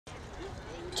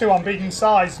Two unbeaten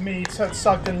sides meet at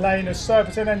Sugden Lane as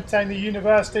Surbiton entertain the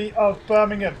University of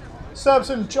Birmingham.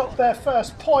 Surbiton dropped their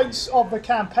first points of the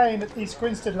campaign at East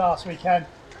Grinstead last weekend.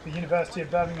 The University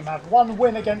of Birmingham have one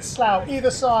win against Slough.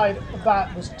 Either side of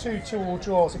that was 2-2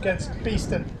 draws against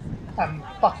Beeston and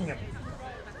Buckingham.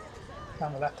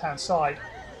 Down the left-hand side,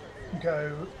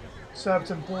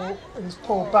 Surbiton ball is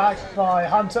pulled back by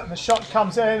Hunter and the shot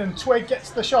comes in and Twig gets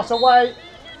the shot away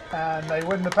and they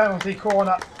win the penalty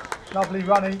corner. Lovely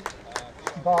running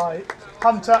by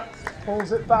Hunter,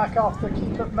 pulls it back after the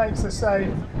keeper makes the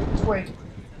save. Twig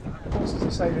forces the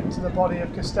save into the body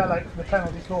of Costello for the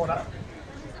penalty corner.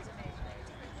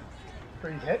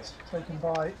 Free hit taken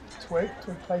by Twig.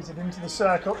 Twig plays it into the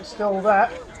circle, it's still there,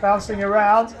 bouncing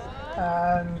around,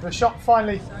 and the shot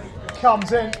finally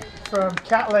comes in from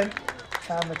Catlin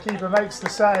and the keeper makes the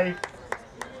save.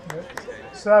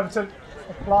 Surbiton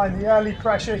applying the early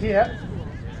pressure here.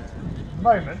 At the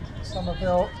moment,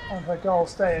 Somerville and her goal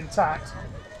stay intact.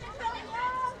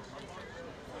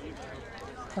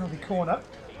 Penalty corner.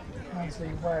 Ansley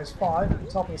wears 5 at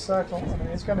the top of the circle, and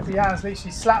it's going to be Ansley.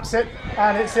 She slaps it,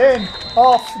 and it's in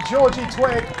off Georgie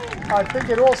Twig. I think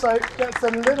it also gets a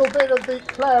little bit of the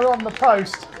player on the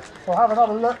post. We'll have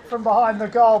another look from behind the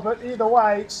goal, but either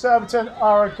way, Surbiton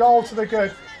are a goal to the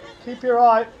good. Keep your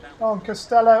eye on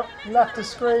Costello, left of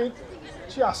screen,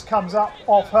 just comes up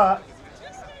off her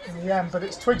in the end, but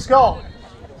it's Twig's goal.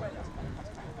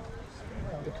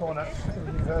 Down the corner to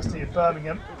the University of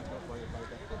Birmingham.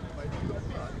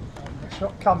 And the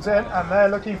shot comes in, and they're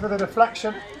looking for the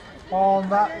deflection on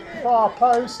that far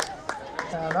post.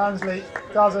 And Ansley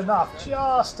does enough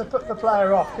just to put the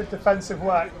player off. Good defensive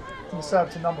work from the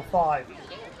Surbiton number 5.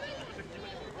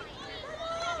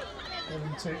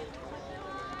 Into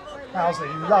Owsley,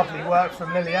 lovely work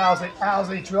from Lily Owsley.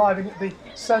 Owsley driving at the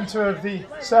centre of the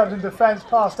Surbiton defence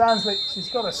past Ansley. She's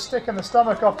got a stick in the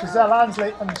stomach of Giselle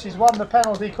Ansley and she's won the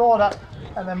penalty corner.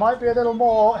 And there might be a little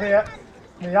more here.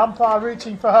 The umpire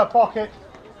reaching for her pocket.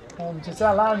 And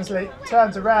Giselle Ansley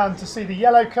turns around to see the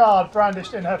yellow card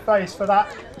brandished in her face for that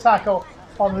tackle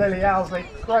on Lily Owsley.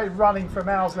 Great running from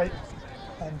Owsley.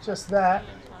 And just there,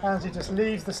 Ansley just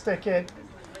leaves the stick in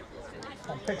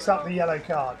and picks up the yellow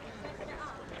card.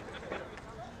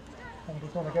 And the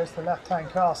corner goes to the left-hand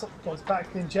castle, goes back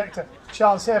to the injector.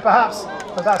 Chance here perhaps,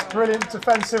 but that's brilliant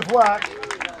defensive work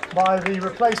by the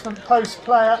replacement post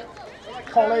player,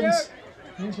 Collins.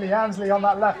 Usually Ansley on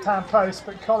that left-hand post,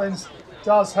 but Collins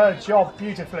does her job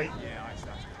beautifully.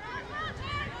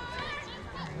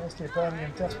 University of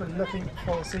Birmingham desperately looking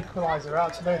for this equaliser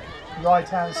out to the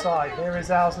right-hand side. Here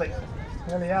is Owsley.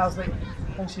 Lily Owsley,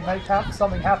 can she make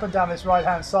something happen down this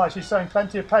right-hand side? She's showing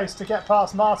plenty of pace to get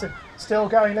past Martin. Still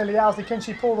going Lily Owsley. Can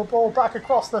she pull the ball back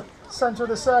across the centre of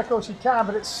the circle? She can,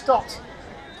 but it's stopped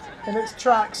in its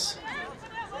tracks.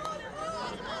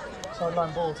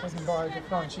 Sideline ball taken by the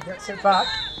front. She gets it back.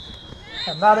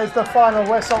 And that is the final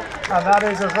whistle. And that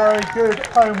is a very good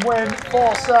home win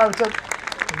for Surbiton.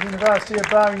 The University of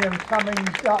Birmingham coming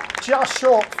up just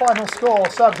short. Final score,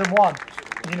 Surbiton 1,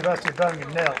 University of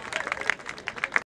Birmingham 0.